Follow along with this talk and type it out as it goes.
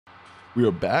We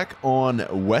are back on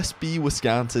Westby,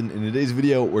 Wisconsin. In today's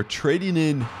video, we're trading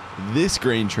in this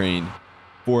grain train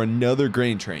for another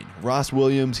grain train. Ross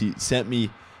Williams, he sent me,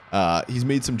 he's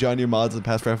made some John Deere mods in the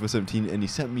past for FS19, and he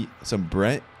sent me some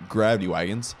Brent gravity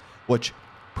wagons, which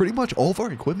pretty much all of our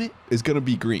equipment is going to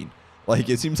be green. Like,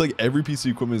 it seems like every piece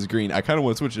of equipment is green. I kind of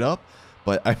want to switch it up,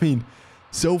 but I mean,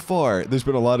 so far, there's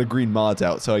been a lot of green mods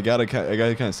out, so I gotta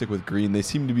kind of stick with green. They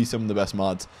seem to be some of the best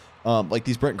mods. Like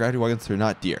these Brent gravity wagons, they're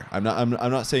not Deere. I'm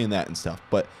not saying that and stuff,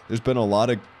 but there's been a lot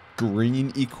of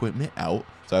green equipment out.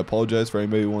 So I apologize for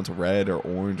anybody who wants red or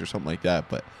orange or something like that.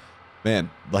 But man,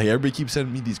 like everybody keeps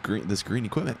sending me this green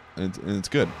equipment, and it's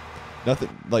good. Nothing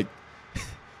like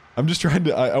I'm just trying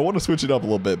to. I want to switch it up a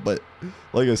little bit, but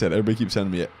like I said, everybody keeps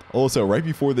sending me it. Also, right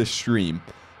before this stream,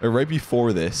 or right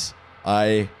before this,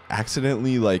 I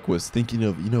accidentally was thinking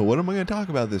of, what am I going to talk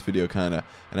about this video kind of,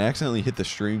 and I accidentally hit the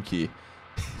stream key.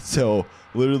 So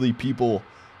literally people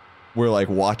were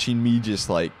watching me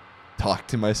just talk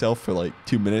to myself for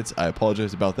 2 minutes. I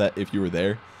apologize about that if you were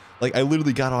there. I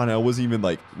literally got on, I wasn't even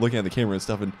looking at the camera and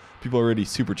stuff, and people already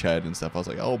super chatted and stuff. I was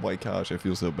like, oh my gosh, I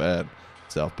feel so bad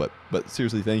stuff. But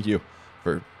seriously, thank you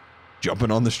for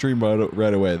jumping on the stream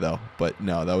right away though. But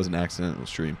no, that was an accidental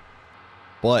stream.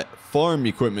 But farm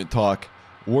equipment talk,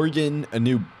 we're getting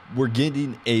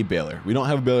a baler. We don't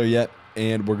have a baler yet,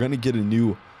 and we're gonna get a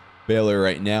new baler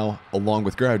right now along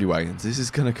with gravity wagons. This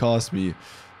is gonna cost me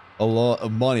a lot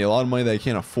of money that I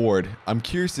can't afford. I'm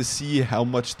curious to see how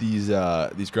much these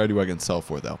gravity wagons sell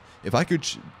for though. If I could,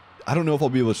 I don't know if I'll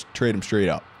be able to trade them straight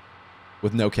up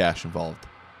with no cash involved.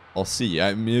 I'll see.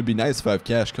 I mean, it'd be nice if I have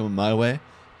cash coming my way,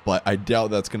 but I doubt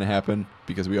that's gonna happen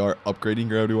because we are upgrading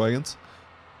gravity wagons.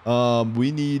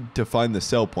 We need to find the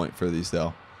sell point for these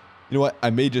though. You know what?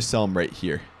 I may just sell them right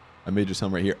here.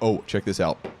 Oh, check this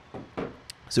out.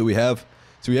 So we have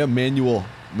manual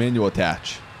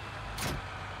attach.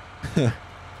 There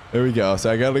we go. So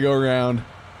I got to go around,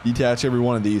 detach every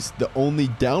one of these. The only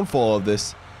downfall of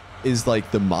this is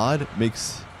the mod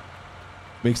makes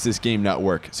this game not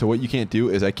work. So what you can't do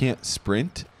is I can't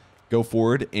sprint, go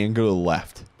forward, and go to the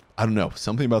left. I don't know.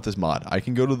 Something about this mod. I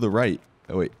can go to the right.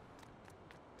 Oh, wait.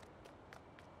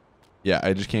 Yeah,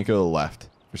 I just can't go to the left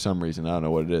for some reason. I don't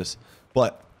know what it is.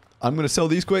 But I'm going to sell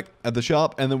these quick at the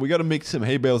shop, and then we got to make some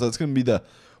hay bales. That's going to be the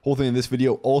whole thing in this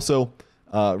video. Also,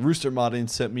 Rooster Modding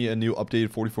sent me a new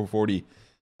updated 4440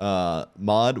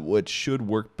 mod, which should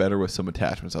work better with some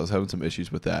attachments. I was having some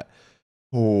issues with that.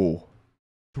 Oh,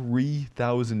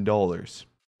 $3,000.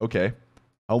 Okay.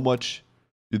 How much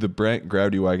do the Brent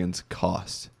gravity wagons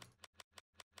cost?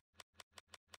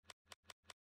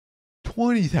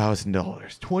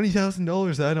 $20,000.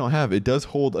 $20,000 that I don't have. It does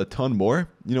hold a ton more.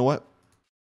 You know what?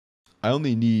 I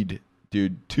only need,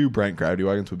 dude, 2 Brent gravity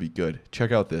wagons would be good.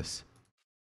 Check out this.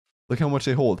 Look how much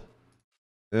they hold.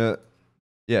 Yeah,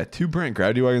 2 Brent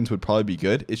gravity wagons would probably be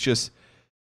good. It's just,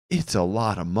 it's a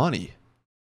lot of money.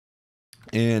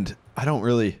 And I don't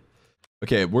really...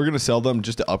 Okay, we're going to sell them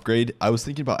just to upgrade. I was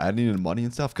thinking about adding in money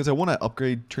and stuff because I want to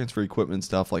upgrade, transfer equipment and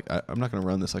stuff. I'm not going to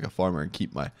run this like a farmer and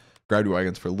keep my gravity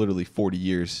wagons for literally 40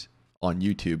 years on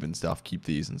YouTube and stuff. Keep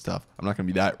these and stuff. I'm not going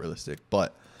to be that realistic,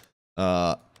 but...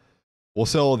 we'll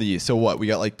sell all these. So what? We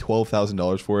got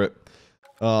 $12,000 for it.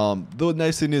 The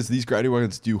nice thing is these gravity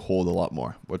wagons do hold a lot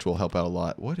more, which will help out a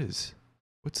lot. What's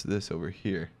this over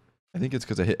here? I think it's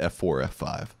because I hit F4,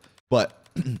 F5. But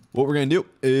what we're going to do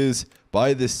is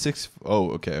buy this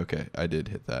okay. I did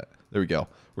hit that. There we go.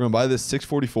 We're going to buy this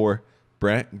 644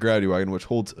 Brent gravity wagon, which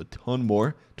holds a ton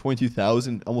more.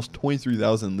 22,000, almost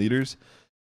 23,000 liters.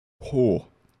 Oh,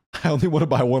 I only want to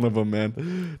buy one of them,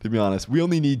 man. To be honest, we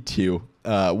only need 2.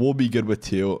 We'll be good with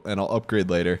 2, and I'll upgrade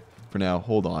later. For now,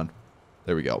 hold on.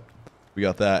 There we go. We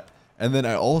got that. And then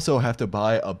I also have to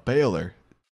buy a baler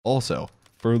also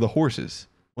for the horses.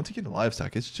 Once you get into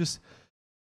livestock, it's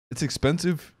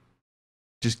expensive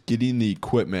just getting the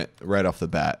equipment right off the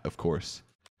bat, of course.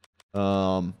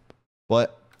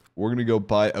 But we're going to go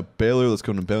buy a baler. Let's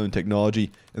go into baling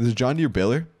technology. And there's a John Deere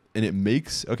baler, and it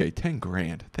makes, okay, 10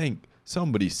 grand.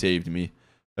 Somebody saved me.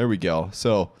 There we go.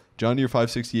 So John Deere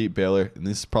 568 baler, and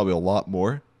this is probably a lot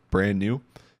more, brand new.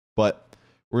 But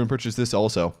we're gonna purchase this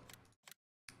also.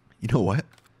 You know what?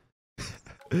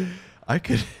 I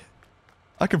could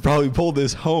probably pull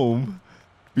this home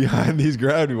behind these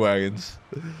gravity wagons.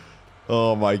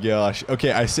 Oh my gosh.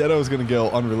 Okay, I said I was gonna go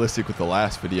unrealistic with the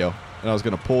last video, and I was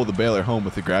gonna pull the baler home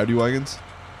with the gravity wagons.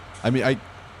 I mean,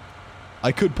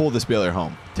 I could pull this baler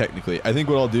home, technically. I think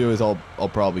what I'll do is I'll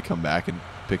probably come back and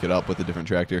pick it up with a different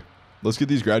tractor. Let's get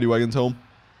these gravity wagons home,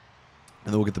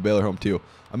 and then we'll get the baler home too.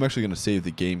 I'm actually going to save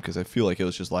the game because I feel like it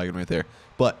was just lagging right there.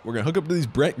 But we're going to hook up to these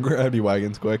Brent gravity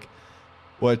wagons quick,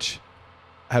 which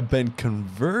have been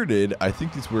converted. I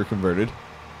think these were converted.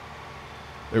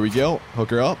 There we go.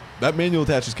 Hook her up. That manual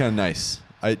attach is kind of nice.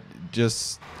 I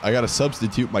got to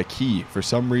substitute my key. For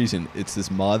some reason, it's this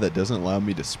mod that doesn't allow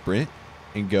me to sprint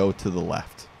and go to the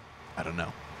left. I don't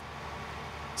know.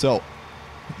 So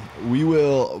we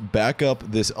will back up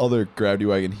this other gravity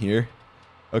wagon here.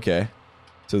 Okay.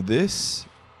 So this,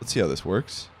 let's see how this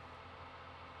works.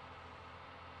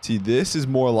 See, this is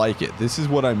more like it. This is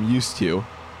what I'm used to.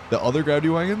 The other gravity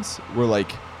wagons were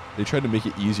like, they tried to make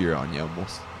it easier on you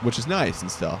almost, which is nice and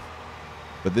stuff.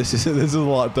 But this is a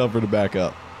lot tougher to back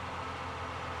up.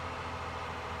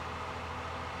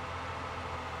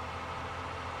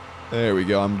 There we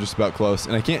go. I'm just about close.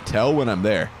 And I can't tell when I'm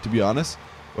there, to be honest.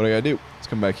 What I gotta do is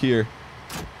come back here.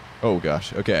 Oh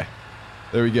gosh. Okay.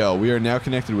 There we go. We are now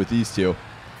connected with these two.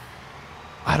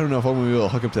 I don't know if I'm gonna be able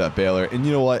to hook up to that baler. And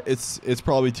you know what? It's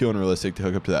probably too unrealistic to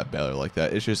hook up to that baler like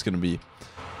that. It's just gonna be,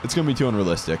 it's gonna be too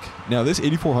unrealistic. Now this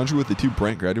 8400 with the two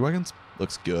Brent gravity wagons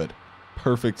looks good.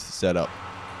 Perfect setup.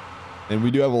 And we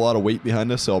do have a lot of weight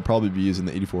behind us, so I'll probably be using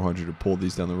the 8400 to pull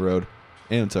these down the road.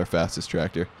 And it's our fastest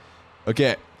tractor.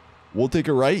 Okay. We'll take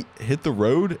a right, hit the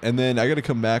road, and then I got to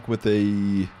come back with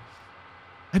a...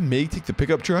 I may take the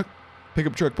pickup truck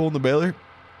pulling the baler.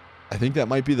 I think that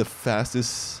might be the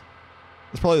fastest...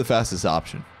 That's probably the fastest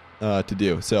option to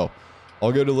do. So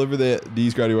I'll go deliver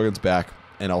these gravity wagons back,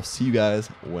 and I'll see you guys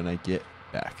when I get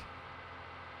back.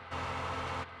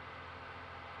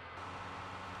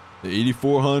 The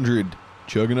 8400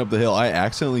 chugging up the hill. I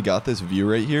accidentally got this view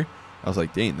right here. I was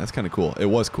like, dang, that's kind of cool. It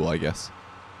was cool, I guess.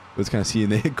 It was kind of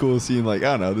seeing like,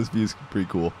 I don't know, this view is pretty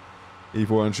cool.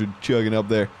 8400 chugging up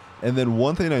there. And then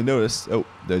one thing I noticed, oh,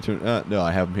 did I turn, no,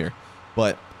 I have them here.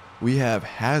 But we have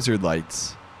hazard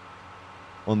lights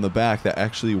on the back that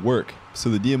actually work. So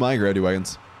the DMI gravity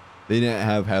wagons, they didn't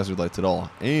have hazard lights at all.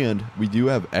 And we do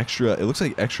have extra, it looks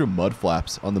like extra mud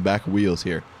flaps on the back wheels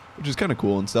here, which is kind of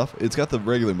cool and stuff. It's got the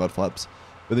regular mud flaps,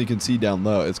 but then you can see down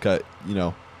low, it's got, you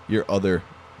know, your other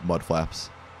mud flaps.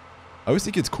 I always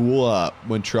think it's cool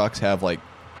when trucks have like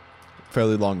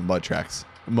fairly long mud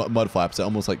flaps that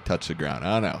almost like touch the ground.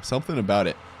 I don't know, something about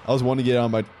it. I was wanting to get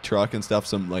on my truck and stuff,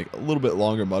 some like a little bit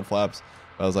longer mud flaps.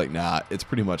 But I was like, nah, it's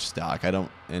pretty much stock. And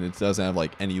it doesn't have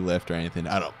like any lift or anything.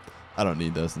 I don't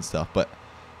need those and stuff. But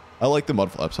I like the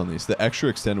mud flaps on these. The extra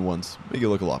extended ones make it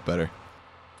look a lot better.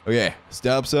 Okay,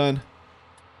 stop sign.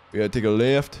 We gotta take a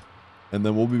left, and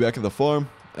then we'll be back at the farm,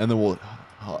 and then we'll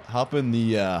hop in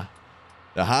the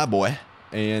high boy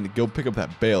and go pick up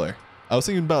that baler. I was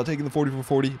thinking about taking the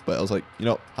 4440, but I was like, you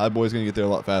know, high boy's gonna get there a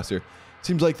lot faster.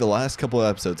 Seems like the last couple of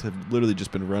episodes have literally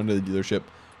just been running to the dealership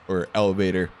or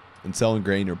elevator and selling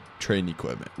grain or trading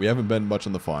equipment. We haven't been much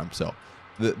on the farm, so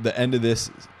the end of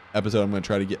this episode, I'm gonna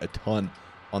try to get a ton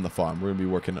on the farm. We're gonna be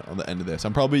working on the end of this.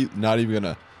 I'm probably not even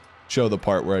gonna show the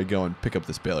part where I go and pick up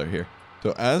this baler here.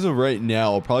 So as of right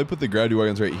now, I'll probably put the gravity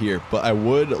wagons right here, but I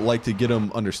would like to get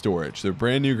them under storage. They're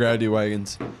brand new gravity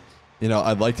wagons. You know,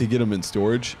 I'd like to get them in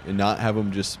storage and not have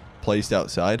them just placed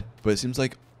outside. But it seems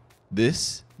like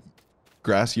this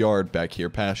grass yard back here,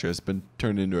 pasture, has been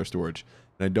turned into a storage.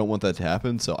 And I don't want that to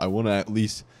happen, so I want to at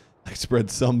least like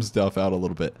spread some stuff out a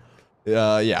little bit.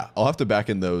 Yeah, I'll have to back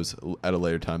in those at a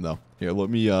later time though. Here, let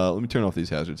me turn off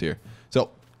these hazards here. So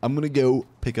I'm gonna go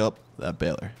pick up that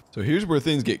baler. So here's where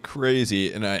things get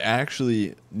crazy, and I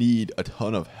actually need a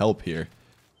ton of help here.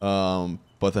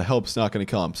 But the help's not gonna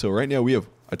come. So right now we have,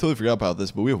 I totally forgot about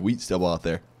this, but we have wheat stubble out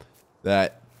there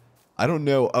that I don't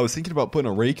know. I was thinking about putting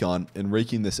a rake on and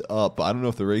raking this up, but I don't know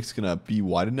if the rake's gonna be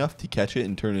wide enough to catch it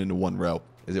and turn it into one row.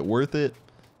 Is it worth it?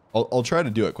 I'll try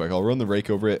to do it quick. I'll run the rake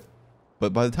over it.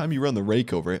 But by the time you run the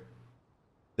rake over it,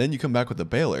 then you come back with the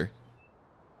baler.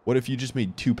 What if you just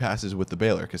made 2 passes with the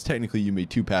baler? Because technically you made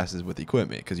 2 passes with the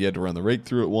equipment because you had to run the rake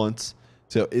through it once.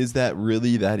 So is that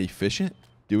really that efficient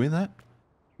doing that?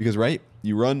 Because right,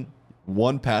 you run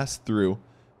 1 pass through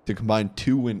to combine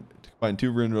two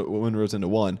windrows into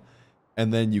one,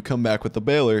 and then you come back with the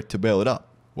baler to bail it up.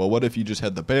 Well, what if you just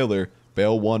had the baler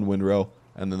bail 1 windrow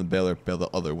and then the baler bail the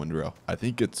other windrow? I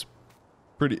think it's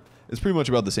pretty much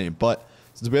about the same. But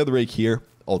since we have the rake here,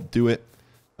 I'll do it.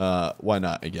 Why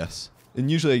not, I guess. And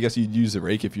usually I guess you'd use the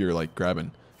rake if you're like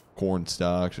grabbing corn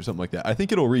stalks or something like that. I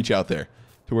think it'll reach out there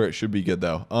to where it should be good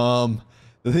though.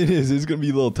 The thing is, it's going to be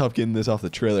a little tough getting this off the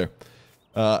trailer.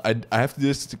 I have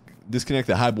to disconnect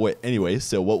the high boy anyway.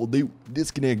 So what we'll do,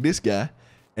 disconnect this guy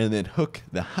and then hook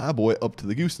the high boy up to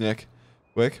the gooseneck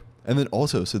quick. And then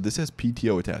also, so this has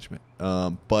PTO attachment.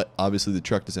 But obviously the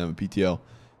truck doesn't have a PTO.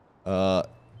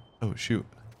 Oh shoot.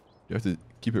 Do you have to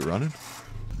keep it running?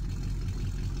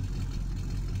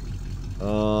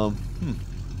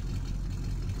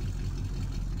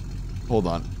 hold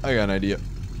on. I got an idea.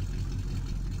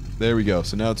 There we go.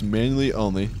 So now it's manually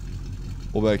only.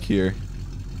 Pull back here.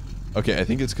 Okay, I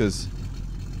think it's because...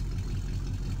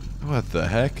 What the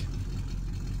heck?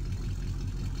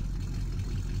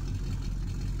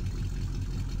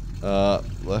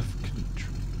 Left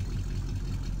control.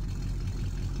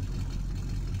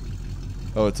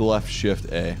 Oh, it's left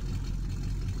shift A.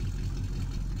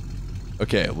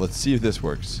 Okay, let's see if this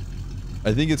works.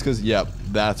 I think it's because, yep,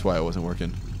 that's why it wasn't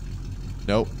working.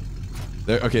 Nope.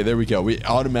 There, okay, there we go. We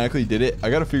automatically did it. I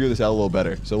got to figure this out a little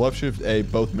better. So left shift A,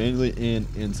 both manually and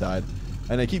inside.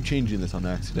 And I keep changing this on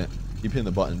accident. Keep hitting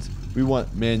the buttons. We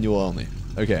want manual only.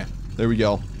 Okay, there we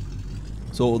go.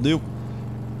 So what we'll do,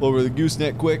 pull over the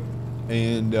gooseneck quick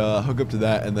and hook up to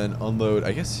that and then unload.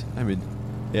 I guess, I mean,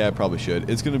 yeah, I probably should.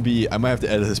 It's going to be, I might have to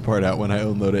edit this part out when I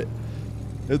unload it.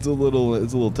 It's a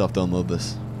little tough to unload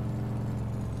this.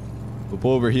 We'll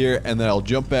pull over here and then I'll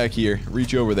jump back here,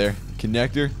 reach over there,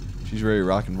 connector. She's ready to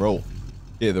rock and roll.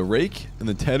 Yeah, the rake and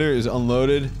the tedder is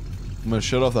unloaded. I'm going to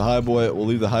shut off the high boy. We'll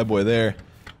leave the high boy there.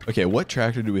 Okay, what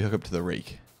tractor do we hook up to the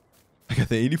rake? I got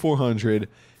the 8400.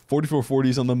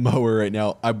 4440's on the mower right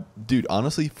now. Dude,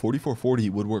 honestly, 4440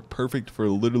 would work perfect for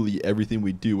literally everything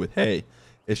we do with hay.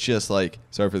 It's just like,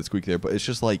 sorry for the squeak there, but it's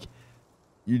just like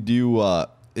you do,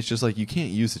 it's just like you can't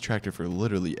use the tractor for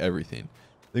literally everything.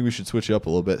 I think we should switch it up a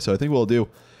little bit. So I think what I'll do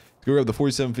is go grab the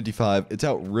 4755. It's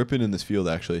out ripping in this field,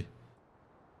 actually.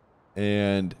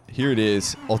 And here it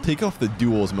is. I'll take off the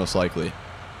duals most likely.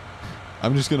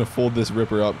 I'm just going to fold this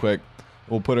ripper up quick.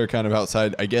 We'll put her kind of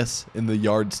outside, I guess, in the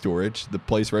yard storage, the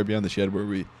place right behind the shed where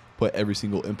we put every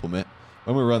single implement.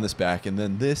 I'm going to run this back, and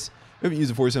then this, we haven't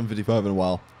used a 4755 in a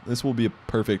while. This will be a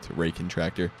perfect raking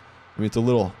tractor. I mean, it's a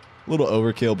little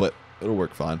overkill, but it'll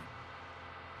work fine.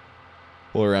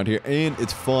 Pull around here, and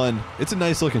it's fun. It's a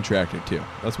nice looking tractor too.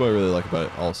 That's what I really like about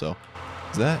it also.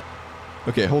 Is that?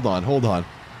 Okay, hold on.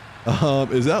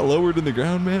 Is that lowered in the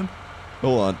ground, man?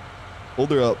 Hold on.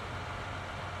 Hold her up.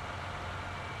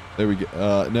 There we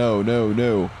go.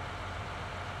 No.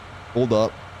 Hold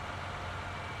up.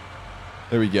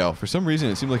 There we go. For some reason,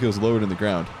 it seemed like it was lowered in the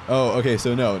ground. Oh, okay,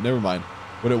 so no, never mind.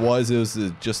 What it was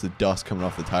just the dust coming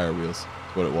off the tire wheels.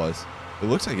 That's what it was. It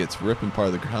looks like it's ripping part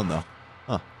of the ground, though.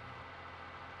 Huh.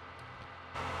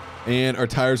 And our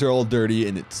tires are all dirty,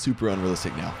 and it's super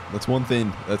unrealistic now. That's one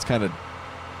thing that's kind of...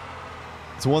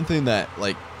 It's one thing that,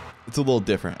 like, it's a little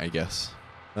different, I guess.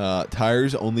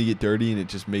 Tires only get dirty, and it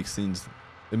just makes things...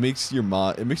 It makes your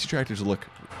tractors look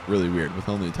really weird with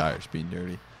only the tires being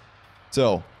dirty.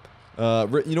 So,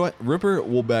 you know what? Ripper,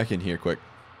 we'll back in here quick.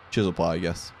 Chisel plow, I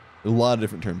guess. There's a lot of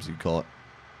different terms you could call it.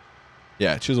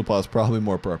 Yeah, chisel plow is probably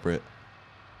more appropriate.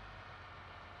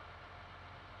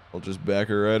 I'll just back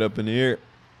her right up in here.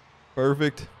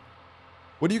 Perfect.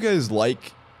 What do you guys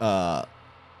like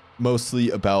mostly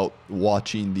about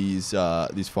watching these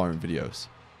farming videos?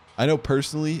 I know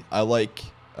personally, I like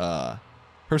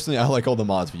all the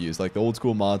mods we use, like the old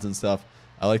school mods and stuff.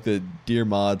 I like the deer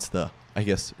mods, the I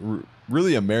guess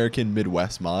really American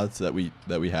Midwest mods that we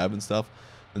have and stuff,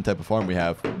 and the type of farm we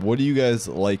have. What do you guys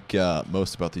like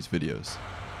most about these videos?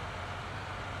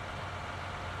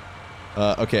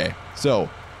 Okay, so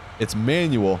it's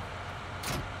manual.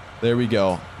 There we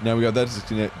go. Now we got that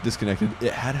disconnected.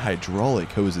 It had hydraulic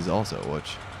hoses also,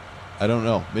 which I don't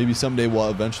know. Maybe someday we'll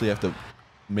eventually have to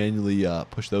manually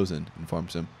push those in farm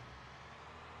sim.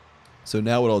 So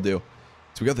now what I'll do,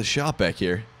 so we got the shop back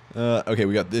here. Okay,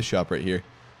 we got this shop right here.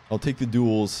 I'll take the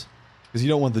duals, because you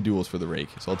don't want the duals for the rake.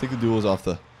 So I'll take the duals off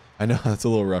the, I know that's a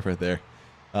little rough right there.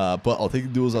 But I'll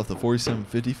take the duals off the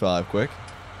 4755 quick.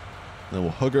 And then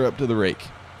we'll hook her up to the rake.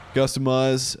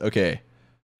 Customize, okay.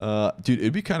 Dude,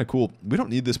 it'd be kind of cool. We don't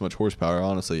need this much horsepower,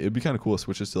 honestly. It'd be kind of cool to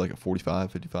switch this to like a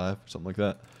 45, 55, something like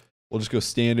that. We'll just go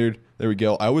standard. There we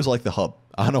go. I always like the hub.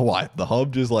 I don't know why. The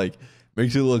hub just like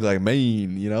makes it look like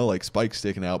mane, you know, like spikes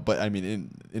sticking out. But I mean,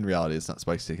 in reality, it's not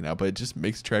spikes sticking out, but it just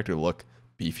makes the tractor look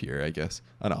beefier, I guess.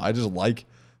 I don't know. I just like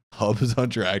hubs on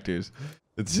tractors.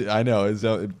 I know,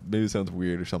 it maybe sounds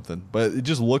weird or something, but it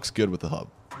just looks good with the hub.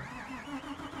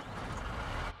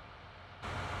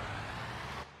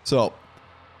 So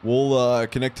we'll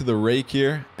connect to the rake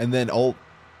here, and then I'm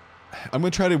gonna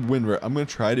try to windrow.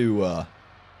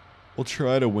 We'll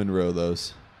try to windrow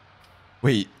those.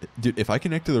 Wait, dude, if I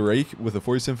connect to the rake with a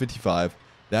 4755,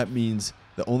 that means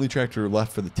the only tractor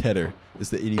left for the tedder is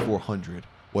the 8400,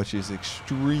 which is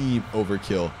extreme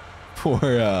overkill for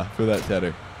that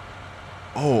tedder.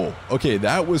 Oh, okay,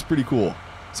 that was pretty cool.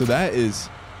 So that is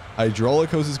hydraulic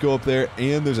hoses go up there,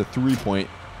 and there's a 3-point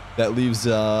that leaves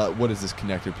what is this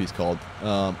connector piece called?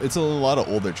 It's a lot of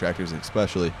older tractors,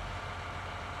 especially.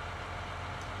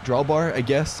 drawbar, I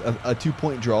guess. A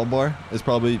 2-point drawbar is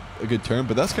probably a good term,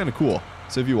 but that's kind of cool.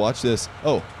 So if you watch this,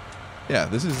 oh, yeah,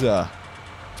 this is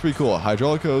it's pretty cool.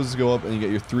 Hydraulic hoses go up and you get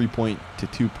your 3-point to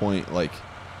 2-point, like,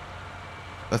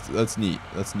 that's neat.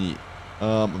 That's neat.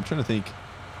 I'm trying to think.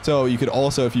 So you could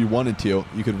also, if you wanted to,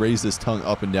 you could raise this tongue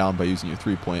up and down by using your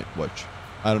 3-point, which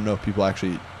I don't know if people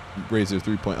actually raise their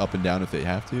 3-point up and down if they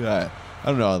have to. I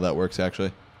don't know how that works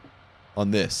actually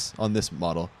on this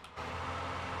model.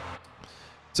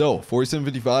 So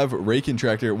 4755 Raking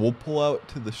tractor. We'll pull out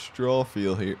to the straw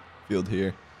field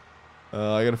here.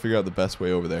 I got to figure out the best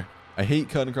way over there. I hate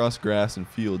cutting across grass and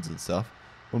fields and stuff.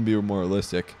 I want to be more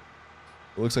realistic.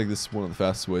 It looks like this is one of the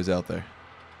fastest ways out there.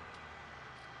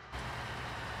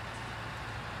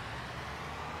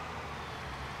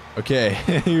 Okay,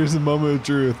 here's the moment of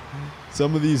truth.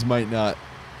 Some of these might not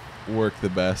work the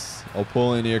best. I'll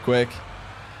pull in here quick.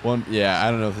 Yeah,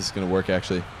 I don't know if this is going to work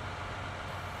actually.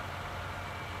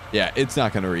 Yeah, it's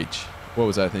not going to reach. What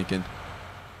was I thinking?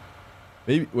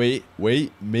 Maybe,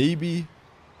 wait, maybe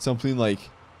something like,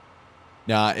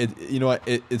 nah, you know what?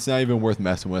 It's not even worth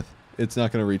messing with. It's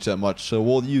not going to reach that much. So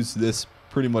we'll use this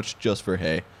pretty much just for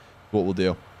hay. What we'll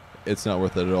do. It's not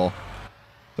worth it at all.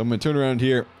 So I'm going to turn around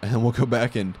here and then we'll go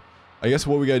back and I guess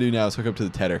what we got to do now is hook up to the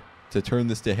tedder to turn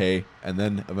this to hay and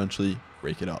then eventually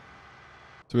rake it up.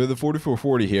 So we have the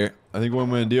 4440 here. I think what I'm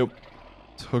going to do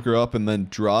is hook her up and then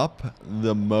drop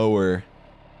the mower.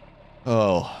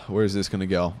 Oh, where's this going to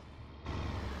go?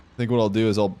 I think what I'll do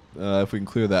is if we can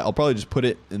clear that, I'll probably just put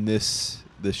it in this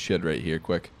shed right here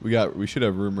quick. We should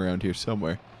have room around here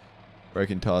somewhere where I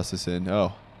can toss this in.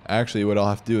 Oh, actually what I'll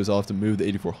have to do is I'll have to move the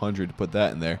 8400 to put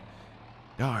that in there.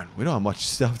 Darn, we don't have much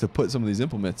stuff to put some of these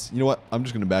implements. You know what? I'm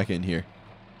just going to back in here.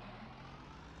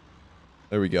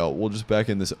 There we go. We'll just back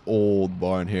in this old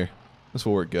barn here. This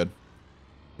will work good.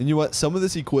 And you know what? Some of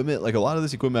this equipment, like a lot of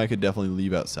this equipment, I could definitely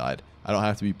leave outside. I don't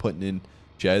have to be putting in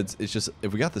sheds. It's just,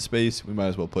 if we got the space, we might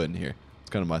as well put it in here. It's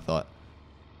kind of my thought.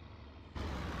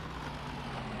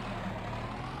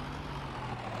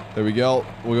 There we go.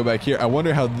 We'll go back here. I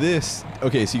wonder how this...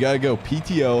 Okay, so you got to go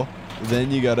PTO,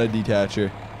 then you got a detacher.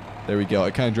 There we go.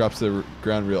 It kind of drops to the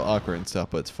ground real awkward and stuff,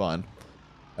 but it's fun.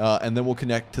 And then we'll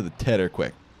connect to the tedder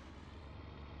quick.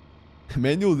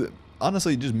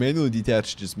 Honestly, just manually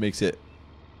detached just makes it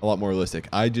a lot more realistic.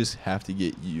 I just have to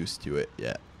get used to it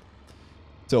yet.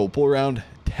 So we'll pull around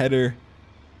tedder.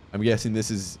 I'm guessing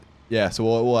this is... Yeah, so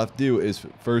what we'll have to do is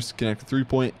first connect the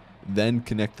 3-point, then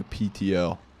connect the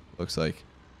PTO. Looks like.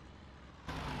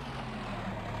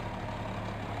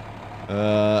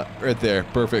 Right there.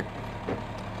 Perfect.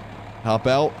 Hop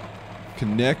out,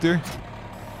 connector,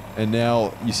 and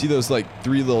now you see those like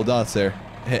 3 little dots there.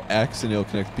 Hit X and it'll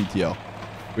connect the PTO.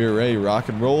 We're ready to rock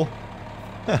and roll.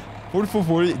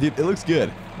 4440, dude, it looks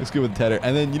good. Looks good with the tedder.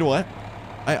 And then you know what?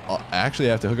 I actually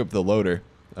have to hook up the loader.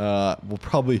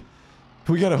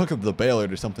 We gotta hook up the baler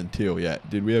to something too. Yeah,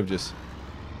 dude, we have just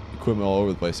equipment all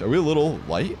over the place. Are we a little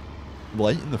light?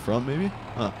 Light in the front maybe?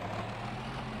 Huh.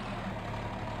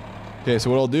 Okay, so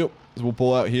what I'll do is we'll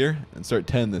pull out here and start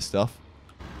tending this stuff.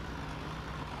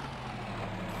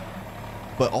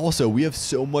 But also, we have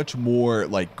so much more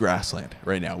like grassland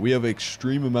right now. We have an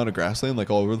extreme amount of grassland like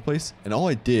all over the place. And all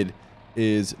I did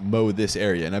is mow this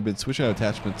area. And I've been switching out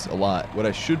attachments a lot. What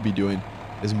I should be doing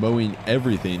is mowing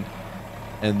everything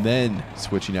and then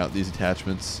switching out these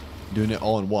attachments, doing it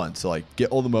all in one. So like get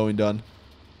all the mowing done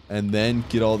and then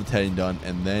get all the tedding done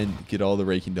and then get all the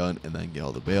raking done and then get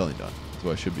all the baling done. That's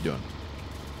what I should be doing.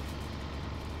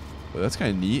 But that's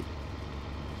kind of neat.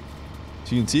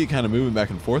 So you can see it kind of moving back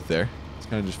and forth there. It's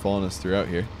kind of just following us throughout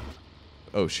here.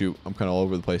 Oh shoot, I'm kind of all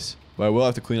over the place. But I will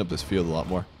have to clean up this field a lot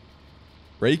more.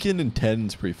 Raking and tedding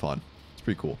is pretty fun. It's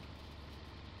pretty cool.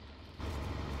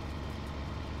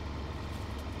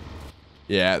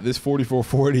 Yeah, this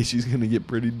 4440, she's going to get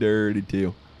pretty dirty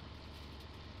too.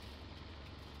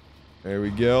 There we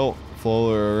go.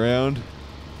 Follow her around.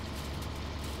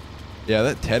 Yeah,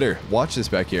 that tedder. Watch this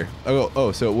back here.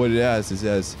 Oh, so what it has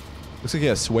is looks like it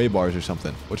has sway bars or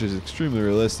something, which is extremely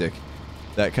realistic.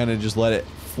 That kind of just let it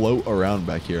float around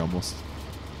back here almost.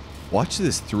 Watch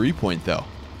this 3-point though.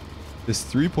 This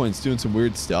 3-point's doing some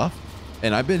weird stuff.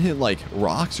 And I've been hitting like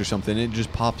rocks or something, and it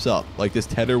just pops up. Like this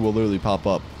tedder will literally pop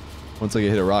up once I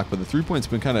hit a rock. But the 3-point's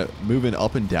been kind of moving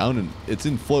up and down, and it's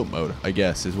in float mode, I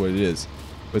guess, is what it is.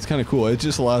 But it's kind of cool. It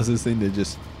just allows this thing to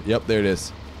just, yep, there it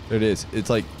is. There it is. It's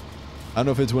like, I don't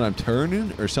know if it's when I'm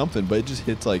turning or something, but it just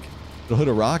hits like, it'll hit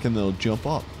a rock and then it'll jump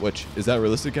up. Which, is that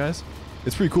realistic, guys?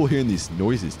 It's pretty cool hearing these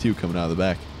noises too coming out of the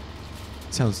back.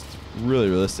 It sounds really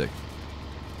realistic.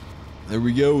 There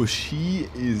we go. She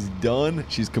is done.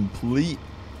 She's complete.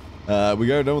 We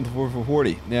got it done with the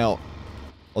 4440. Now,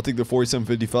 I'll take the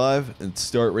 4755 and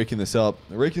start raking this up.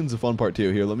 The raking's the fun part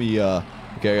too. Here, let me, okay,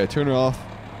 I gotta turn her off,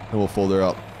 and we'll fold her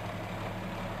up.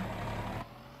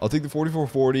 I'll take the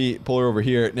 4440, pull her over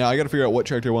here. Now, I gotta figure out what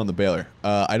tractor I want on the baler.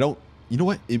 I don't, you know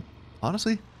what?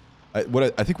 Honestly, I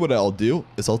think what I'll do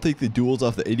is I'll take the duals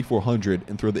off the 8400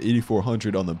 and throw the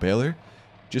 8400 on the baler,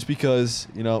 just because,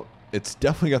 you know, it's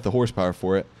definitely got the horsepower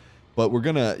for it. But we're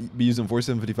gonna be using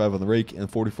 4755 on the rake and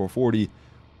 4440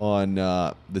 on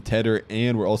the tedder,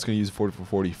 and we're also gonna use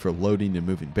 4440 for loading and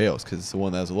moving bales because it's the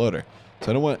one that has a loader.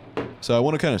 So I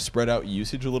want to kind of spread out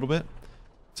usage a little bit.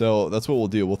 So that's what we'll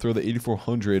do. We'll throw the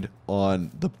 8400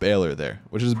 on the baler there,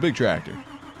 which is a big tractor.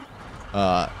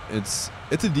 It's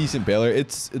a decent baler.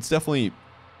 It's definitely,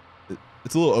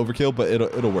 it's a little overkill, but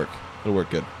it'll work. It'll work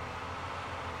good.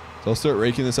 So I'll start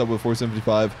raking this up with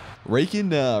 4755.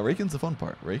 Raking's the fun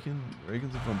part. Raking's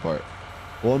the fun part.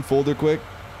 We'll unfold her quick,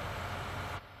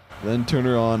 then turn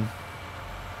her on.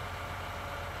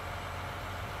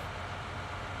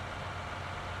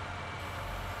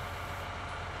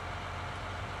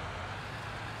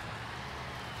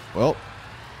 Well,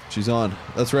 she's on.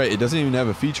 That's right. It doesn't even have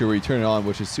a feature where you turn it on,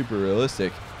 which is super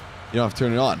realistic. You don't have to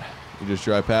turn it on. You just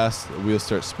drive past, the wheels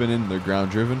start spinning, they're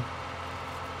ground driven.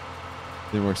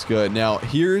 It works good. Now,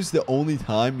 here's the only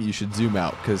time you should zoom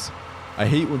out, because I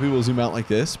hate when people zoom out like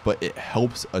this, but it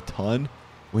helps a ton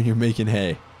when you're making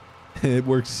hay. It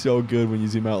works so good when you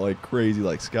zoom out like crazy,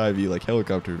 like sky view, like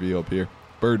helicopter view up here.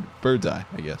 Bird's eye,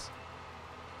 I guess.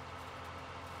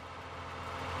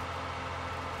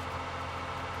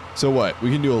 So what? We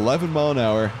can do 11 mile an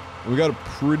hour. We got a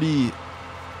pretty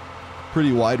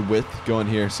wide width going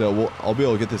here, so I'll be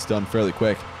able to get this done fairly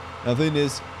quick. Now the thing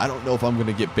is, I don't know if I'm going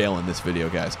to get bail in this video,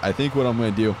 guys. I think what I'm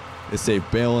going to do is save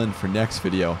bail-in for next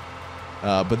video.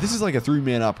 But this is like a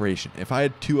 3-man operation. If I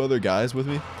had 2 other guys with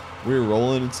me, we were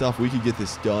rolling and stuff, we could get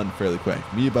this done fairly quick.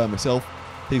 Me by myself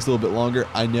takes a little bit longer.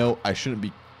 I know I shouldn't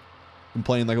be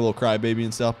complaining like a little crybaby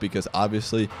and stuff, because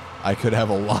obviously I could have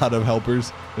a lot of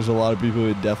helpers. There's a lot of people who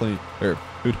would definitely, or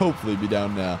who'd hopefully be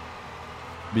down to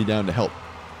help.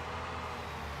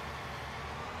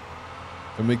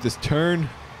 I'll make this turn.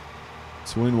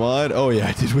 Swing wide. Oh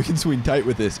yeah, dude, we can swing tight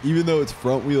with this. Even though it's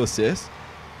front wheel assist,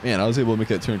 man, I was able to make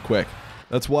that turn quick.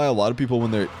 That's why a lot of people,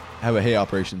 when they have a hay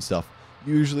operation and stuff,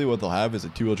 usually what they'll have is a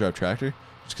 2-wheel drive tractor,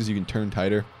 just because you can turn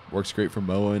tighter. Works great for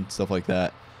mowing, stuff like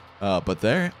that. But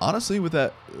there, honestly, with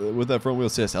that front wheel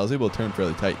assist, I was able to turn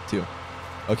fairly tight too.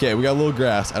 Okay, we got a little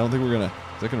grass. I don't think we're gonna,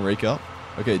 is that gonna rake up?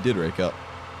 Okay, it did rake up.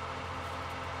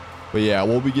 But yeah,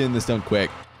 we'll be getting this done quick.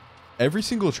 Every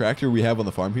single tractor we have on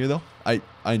the farm here, though, I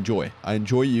enjoy. I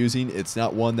enjoy using. It's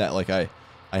not one that like I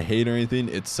hate or anything.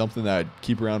 It's something that I'd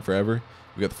keep around forever.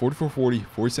 We got the 4440,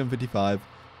 4755,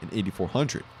 and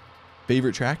 8400.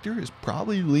 Favorite tractor is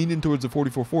probably leaning towards the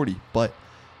 4440, but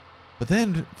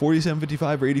then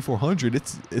 4755 or 8400,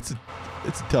 it's a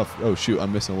tough. Oh shoot,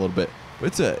 I'm missing a little bit.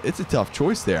 But it's a tough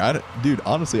choice there. Dude,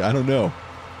 honestly, I don't know.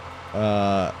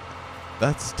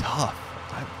 That's tough.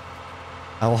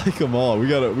 I like them all. We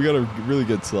got a really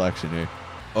good selection here.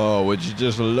 Oh, would you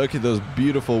just look at those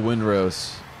beautiful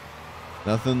windrows?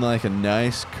 Nothing like a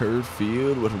nice curved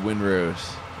field with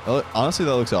windrows. Honestly,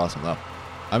 that looks awesome though.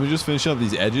 I'm just finishing up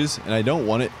these edges, and I don't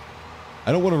want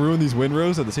to ruin these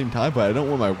windrows at the same time, but I don't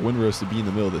want my windrows to be in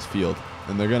the middle of this field,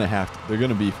 and they're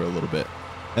gonna be for a little bit.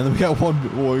 And then we got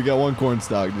one corn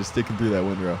stalk just sticking through that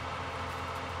windrow.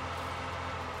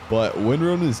 But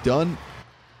windrow is done.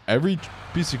 Every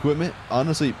piece of equipment,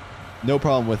 honestly, no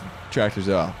problem with tractors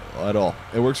at all.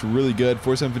 It works really good.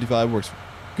 4755 works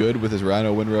good with his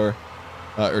Rhino windrower,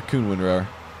 or Coon windrower.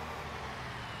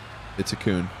 It's a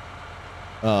Coon.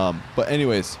 But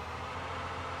anyways,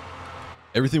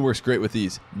 everything works great with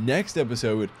these. Next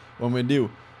episode, what I'm going to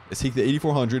do is take the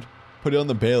 8400, put it on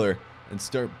the baler, and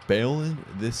start baling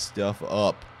this stuff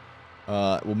up.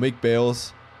 We'll make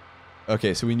bales.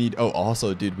 Okay, so we need, oh,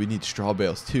 also, dude, we need straw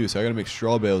bales too. So I got to make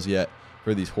straw bales yet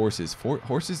for these horses.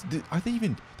 Horses, are they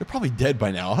even, they're probably dead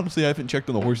by now. Honestly, I haven't checked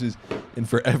on the horses in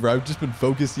forever. I've just been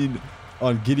focusing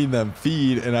on getting them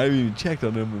feed, and I haven't even checked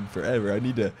on them in forever. I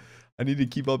need to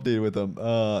keep updated with them.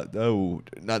 Oh,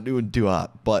 not doing too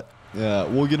hot, but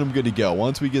we'll get them good to go.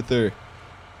 Once we get their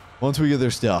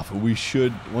stuff,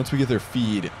 once we get their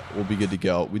feed, we'll be good to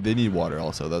go. They need water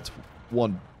also. That's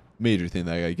one major thing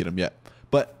that I gotta get them yet.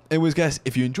 But anyways, guys,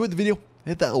 if you enjoyed the video,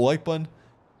 hit that like button.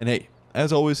 And hey,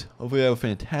 as always, hopefully you have a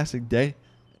fantastic day.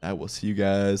 I will see you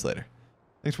guys later.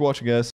 Thanks for watching, guys.